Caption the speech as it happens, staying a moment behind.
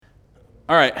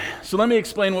All right, so let me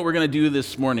explain what we're going to do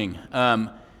this morning.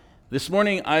 This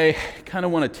morning, I kind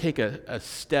of want to take a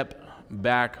step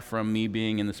back from me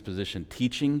being in this position,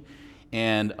 teaching,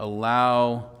 and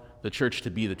allow the church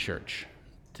to be the church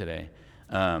today.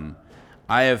 I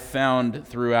have found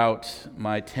throughout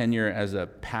my tenure as a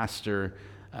pastor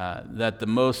that the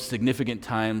most significant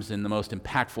times and the most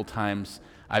impactful times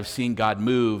I've seen God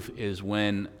move is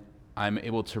when I'm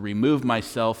able to remove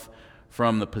myself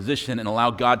from the position and allow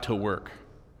God to work.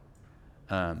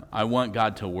 I want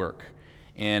God to work.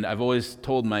 And I've always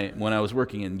told when I was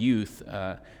working in youth,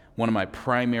 one of my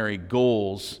primary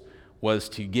goals was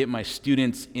to get my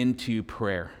students into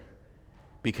prayer.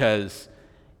 Because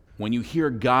when you hear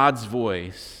God's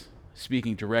voice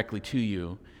speaking directly to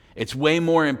you, it's way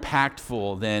more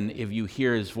impactful than if you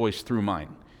hear his voice through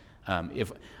mine.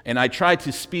 And I try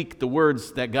to speak the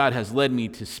words that God has led me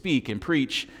to speak and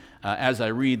preach as I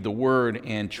read the word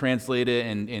and translate it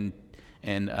and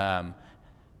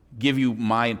give you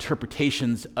my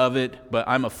interpretations of it, but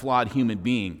I'm a flawed human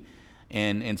being,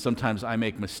 and sometimes I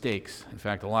make mistakes. In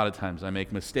fact, a lot of times I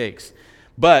make mistakes.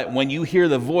 But when you hear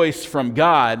the voice from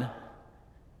God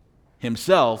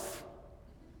himself,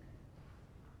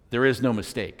 there is no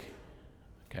mistake,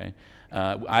 okay?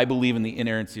 I believe in the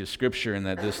inerrancy of Scripture and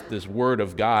that this Word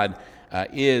of God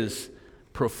is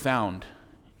profound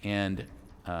and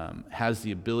has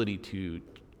the ability to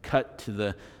cut to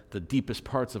the deepest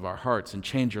parts of our hearts and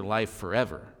change your life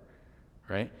forever,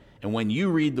 right? And when you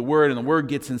read the Word and the Word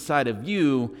gets inside of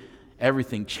you,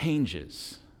 everything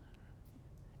changes.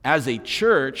 As a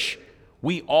church,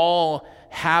 we all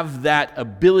have that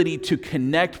ability to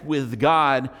connect with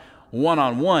God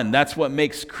one-on-one. That's what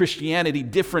makes Christianity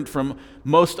different from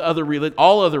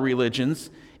all other religions,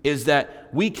 is that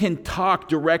we can talk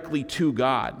directly to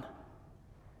God.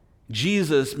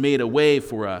 Jesus made a way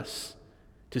for us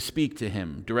to speak to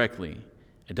him directly.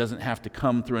 It doesn't have to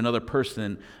come through another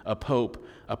person, a pope,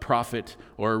 a prophet,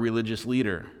 or a religious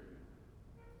leader.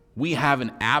 We have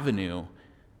an avenue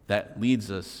that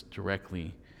leads us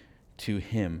directly to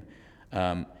him.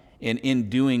 And in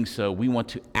doing so, we want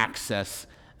to access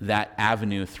that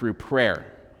avenue through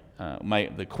prayer.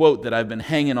 The quote that I've been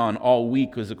hanging on all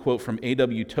week was a quote from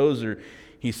A.W. Tozer.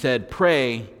 He said,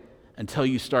 "Pray until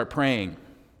you start praying."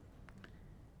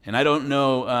 And I don't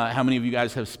know how many of you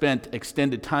guys have spent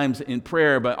extended times in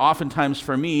prayer, but oftentimes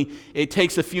for me, it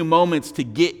takes a few moments to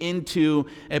get into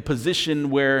a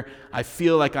position where I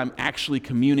feel like I'm actually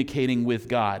communicating with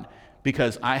God,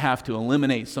 because I have to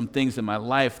eliminate some things in my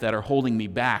life that are holding me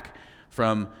back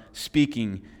from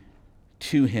speaking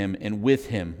to him and with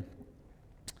him.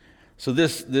 So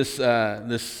this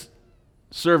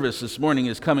service this morning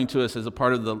is coming to us as a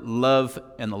part of the Love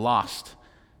and the Lost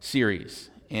series.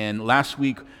 And last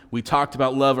week, we talked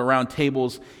about love around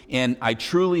tables, and I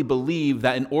truly believe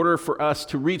that in order for us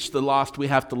to reach the lost, we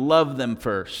have to love them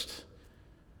first.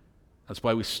 That's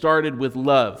why we started with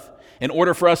love. In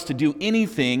order for us to do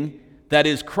anything that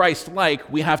is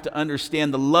Christ-like, we have to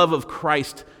understand the love of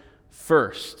Christ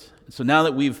first. So now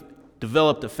that we've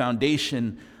developed a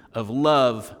foundation of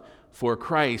love for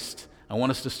Christ, I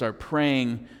want us to start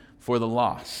praying for the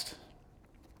lost.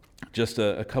 Just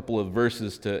a couple of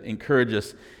verses to encourage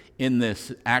us in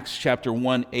this. Acts chapter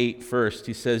 1:8 first.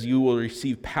 He says, "You will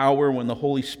receive power when the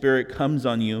Holy Spirit comes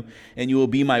on you, and you will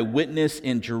be my witness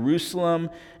in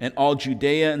Jerusalem and all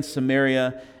Judea and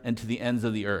Samaria and to the ends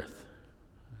of the earth."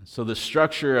 So the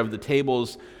structure of the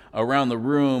tables around the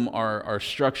room are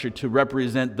structured to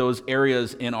represent those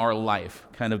areas in our life,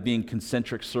 kind of being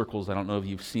concentric circles. I don't know if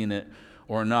you've seen it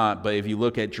or not, but if you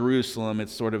look at Jerusalem,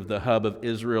 it's sort of the hub of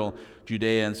Israel,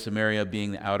 Judea and Samaria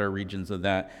being the outer regions of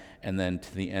that, and then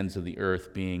to the ends of the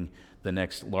earth being the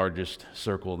next largest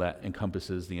circle that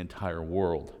encompasses the entire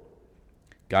world.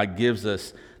 God gives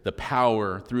us the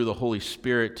power through the Holy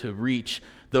Spirit to reach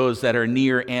those that are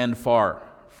near and far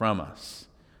from us.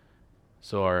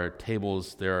 So our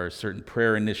tables, there are certain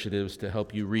prayer initiatives to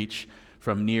help you reach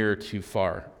from near to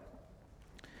far.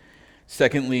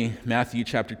 Secondly, Matthew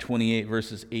chapter 28,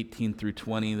 verses 18 through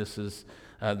 20. This is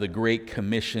the Great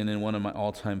Commission and one of my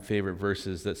all-time favorite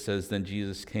verses that says, "Then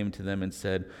Jesus came to them and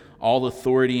said, 'All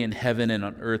authority in heaven and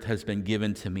on earth has been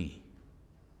given to me.'"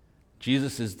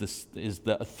 Jesus is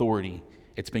the authority.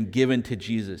 It's been given to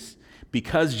Jesus.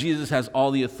 Because Jesus has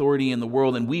all the authority in the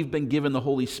world and we've been given the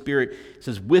Holy Spirit, it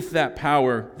says, "With that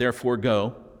power, therefore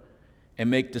go and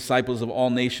make disciples of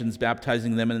all nations,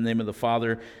 baptizing them in the name of the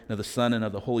Father and of the Son and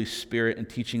of the Holy Spirit, and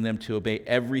teaching them to obey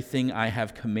everything I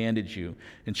have commanded you.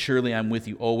 And surely I'm with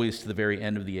you always to the very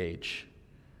end of the age."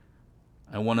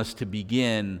 I want us to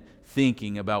begin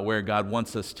thinking about where God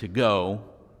wants us to go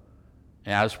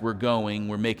As we're going,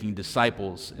 we're making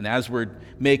disciples. And as we're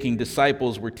making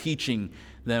disciples, we're teaching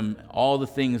them all the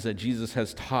things that Jesus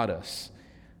has taught us.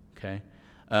 Okay?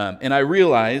 And I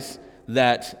realize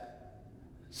that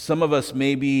some of us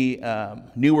may be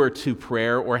newer to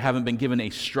prayer or haven't been given a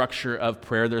structure of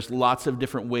prayer. There's lots of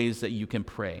different ways that you can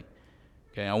pray.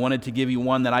 Okay? I wanted to give you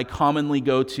one that I commonly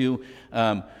go to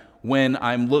when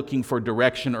I'm looking for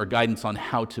direction or guidance on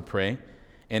how to pray.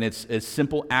 And it's a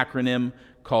simple acronym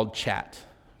called CHAT.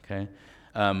 Okay,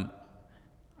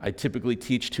 I typically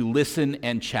teach to listen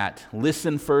and chat.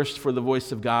 Listen first for the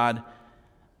voice of God,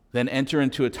 then enter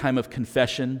into a time of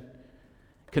confession.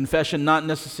 Confession not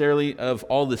necessarily of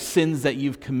all the sins that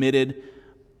you've committed.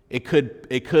 It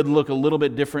could look a little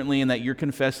bit differently in that you're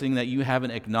confessing that you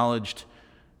haven't acknowledged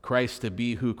Christ to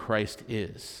be who Christ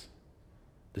is,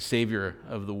 the Savior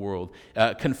of the world.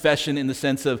 Confession in the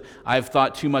sense of, I've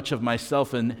thought too much of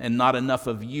myself and not enough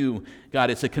of you. God,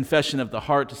 it's a confession of the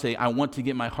heart to say, I want to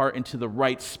get my heart into the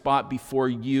right spot before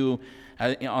you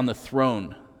on the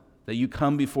throne. That you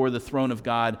come before the throne of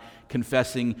God,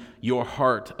 confessing your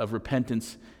heart of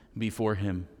repentance before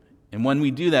Him. And when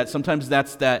we do that, sometimes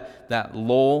that's that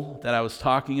lull that I was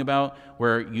talking about,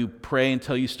 where you pray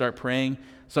until you start praying.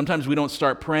 Sometimes we don't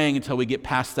start praying until we get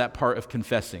past that part of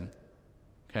confessing.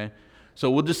 Okay,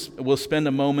 so we'll spend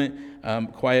a moment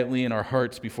quietly in our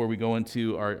hearts before we go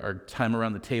into our time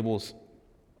around the tables,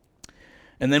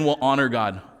 and then we'll honor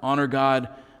God. Honor God,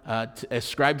 to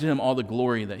ascribe to Him all the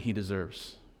glory that He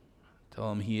deserves. Tell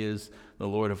Him He is the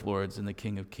Lord of lords and the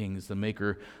King of kings, the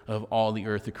maker of all the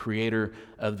earth, the creator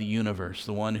of the universe,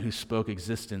 the one who spoke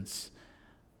existence,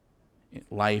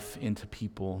 life into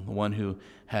people, the one who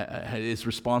is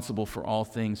responsible for all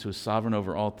things, who is sovereign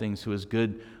over all things, who is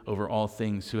good over all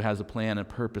things, who has a plan and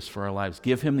purpose for our lives.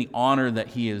 Give Him the honor that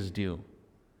He is due.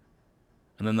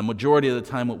 And then the majority of the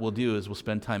time what we'll do is we'll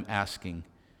spend time asking.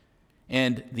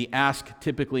 And the ask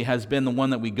typically has been the one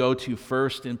that we go to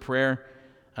first in prayer.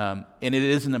 And it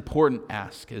is an important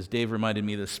ask, as Dave reminded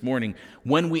me this morning.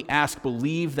 When we ask,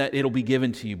 believe that it'll be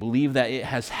given to you. Believe that it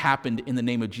has happened in the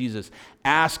name of Jesus.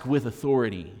 Ask with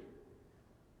authority.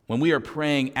 When we are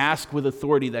praying, ask with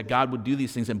authority that God would do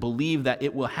these things and believe that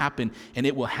it will happen, and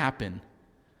it will happen.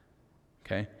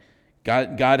 Okay?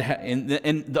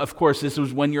 And of course, this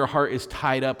is when your heart is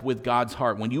tied up with God's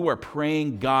heart. When you are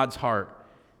praying God's heart,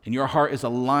 and your heart is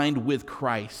aligned with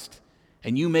Christ,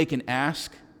 and you make an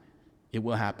ask, it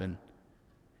will happen.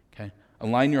 Okay?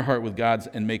 Align your heart with God's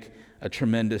and make a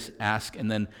tremendous ask,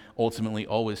 and then ultimately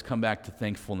always come back to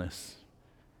thankfulness.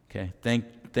 Okay?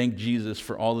 Thank Jesus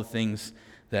for all the things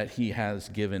that He has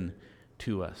given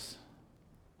to us.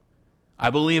 I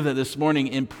believe that this morning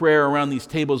in prayer around these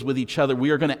tables with each other,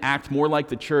 we are going to act more like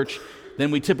the church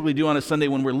than we typically do on a Sunday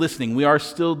when we're listening. We are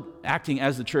still acting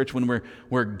as the church when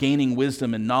we're gaining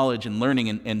wisdom and knowledge and learning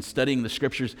and studying the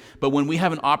Scriptures. But when we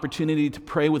have an opportunity to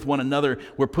pray with one another,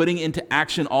 we're putting into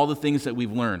action all the things that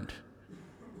we've learned.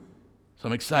 So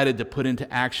I'm excited to put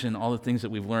into action all the things that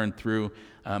we've learned through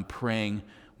praying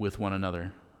with one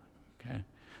another. Okay.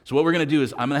 So what we're going to do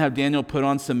is I'm going to have Daniel put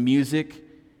on some music.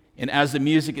 And as the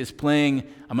music is playing,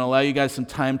 I'm going to allow you guys some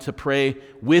time to pray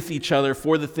with each other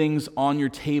for the things on your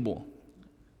table.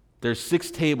 There's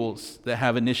 6 tables that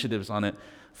have initiatives on it.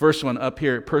 First one up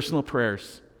here, personal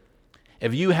prayers.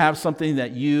 If you have something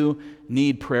that you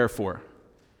need prayer for,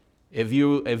 if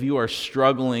you are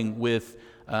struggling with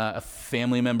a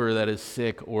family member that is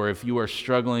sick, or if you are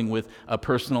struggling with a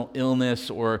personal illness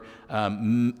or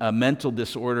a mental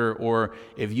disorder, or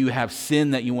if you have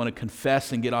sin that you want to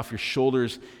confess and get off your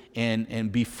shoulders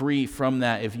and be free from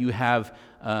that, if you have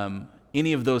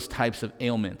any of those types of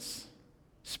ailments,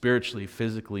 spiritually,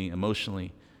 physically,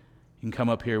 emotionally, you can come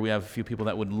up here. We have a few people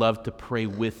that would love to pray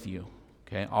with you.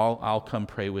 Okay, I'll come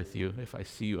pray with you if I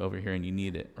see you over here and you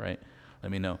need it, right?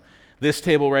 Let me know. This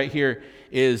table right here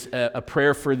is a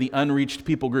prayer for the unreached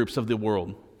people groups of the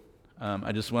world.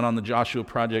 I just went on the Joshua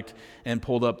Project and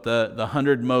pulled up the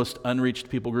 100 most unreached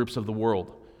people groups of the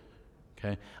world.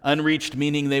 Okay? Unreached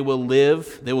meaning they will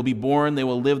be born, they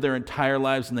will live their entire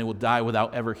lives, and they will die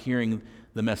without ever hearing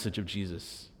the message of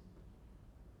Jesus.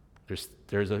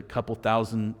 There's a couple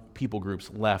thousand people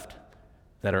groups left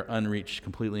that are unreached,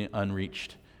 completely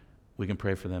unreached. We can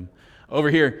pray for them. Over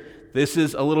here, this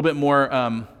is a little bit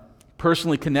more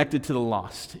personally connected to the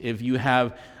lost. If you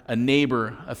have a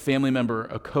neighbor, a family member,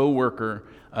 a coworker,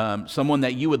 someone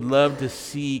that you would love to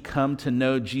see come to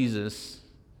know Jesus,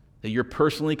 that you're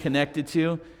personally connected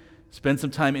to, spend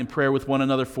some time in prayer with one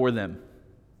another for them.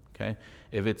 Okay?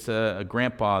 If it's a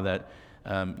grandpa that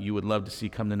you would love to see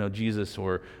come to know Jesus,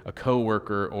 or a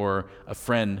coworker or a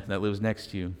friend that lives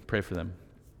next to you, pray for them.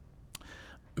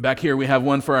 Back here, we have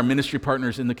one for our ministry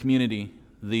partners in the community,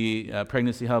 the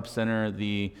Pregnancy Help Center,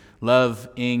 the Love,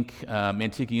 Inc.,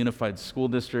 Manteca Unified School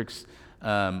Districts.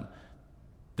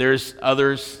 There's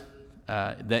others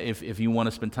that if you want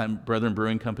to spend time, Brethren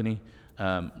Brewing Company,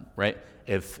 right?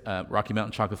 If Rocky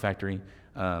Mountain Chocolate Factory,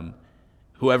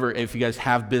 whoever, if you guys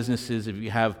have businesses, if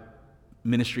you have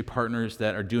ministry partners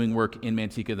that are doing work in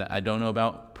Manteca that I don't know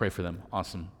about, pray for them.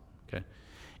 Awesome. Okay.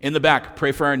 In the back,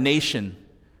 pray for our nation.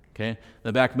 Okay.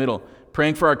 The back middle,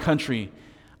 praying for our country.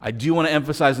 I do want to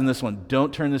emphasize in this one,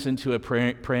 don't turn this into a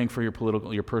praying for your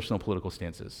personal political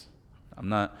stances. We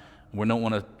don't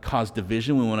want to cause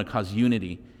division. We want to cause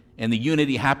unity. And the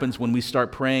unity happens when we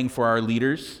start praying for our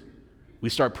leaders. We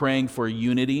start praying for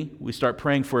unity. We start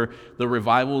praying for the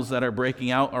revivals that are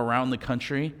breaking out around the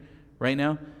country right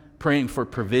now. Praying for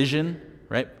provision,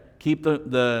 right? Keep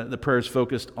the prayers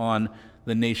focused on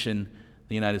the nation,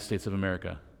 the United States of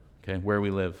America, okay, where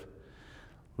we live.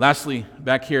 Lastly,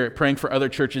 back here, praying for other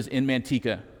churches in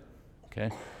Manteca, okay?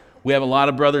 We have a lot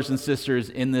of brothers and sisters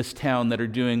in this town that are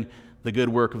doing the good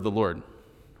work of the Lord.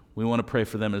 We want to pray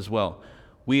for them as well.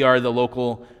 We are the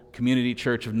local community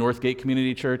church of Northgate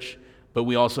Community Church, but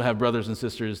we also have brothers and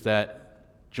sisters that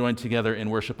join together in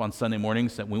worship on Sunday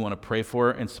mornings that we want to pray for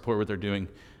and support what they're doing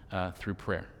through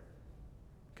prayer.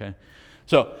 Okay?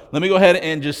 So let me go ahead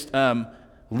and just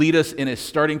lead us in a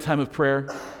starting time of prayer,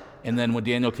 and then when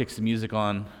Daniel kicks the music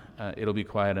on, it'll be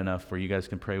quiet enough where you guys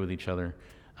can pray with each other.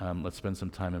 Let's spend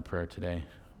some time in prayer today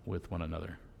with one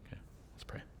another. Okay, let's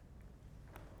pray.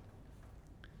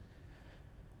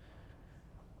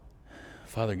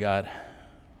 Father God,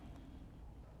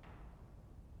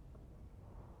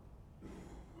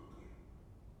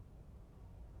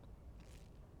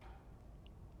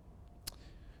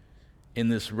 in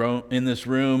this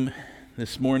room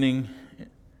this morning,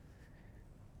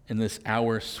 in this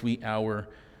hour, sweet hour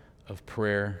of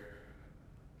prayer,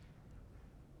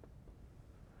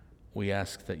 we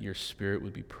ask that your Spirit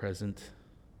would be present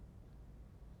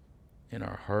in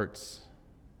our hearts,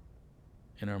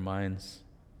 in our minds.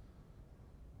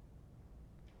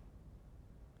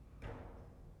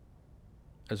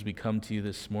 As we come to you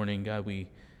this morning, God, we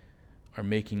are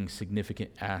making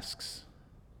significant asks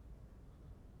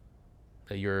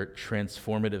that your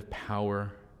transformative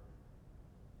power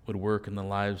would work in the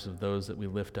lives of those that we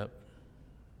lift up.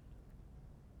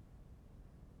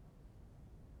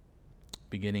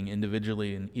 Beginning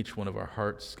individually in each one of our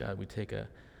hearts, God, we take a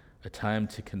time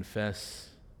to confess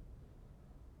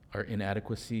our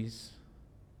inadequacies,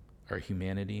 our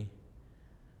humanity.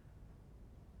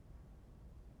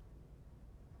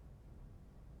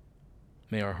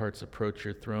 May our hearts approach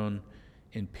your throne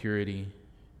in purity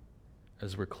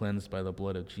as we're cleansed by the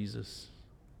blood of Jesus.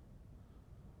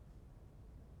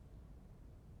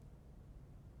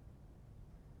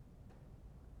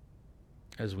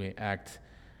 As we act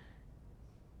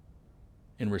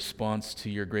in response to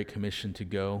your great commission to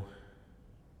go,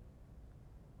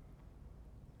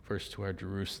 first to our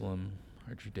Jerusalem,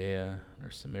 our Judea, our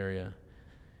Samaria,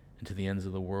 and to the ends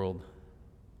of the world.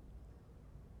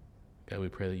 God, we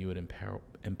pray that you would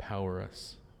empower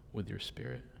us with your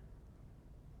Spirit.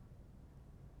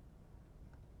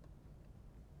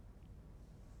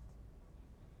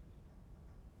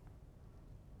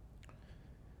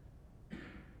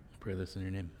 I pray this in your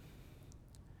name.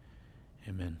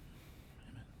 Amen.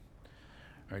 Amen.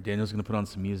 All right, Daniel's going to put on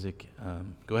some music.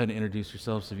 Go ahead and introduce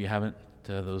yourselves if you haven't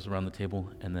to those around the table,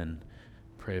 and then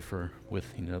pray with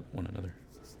one another.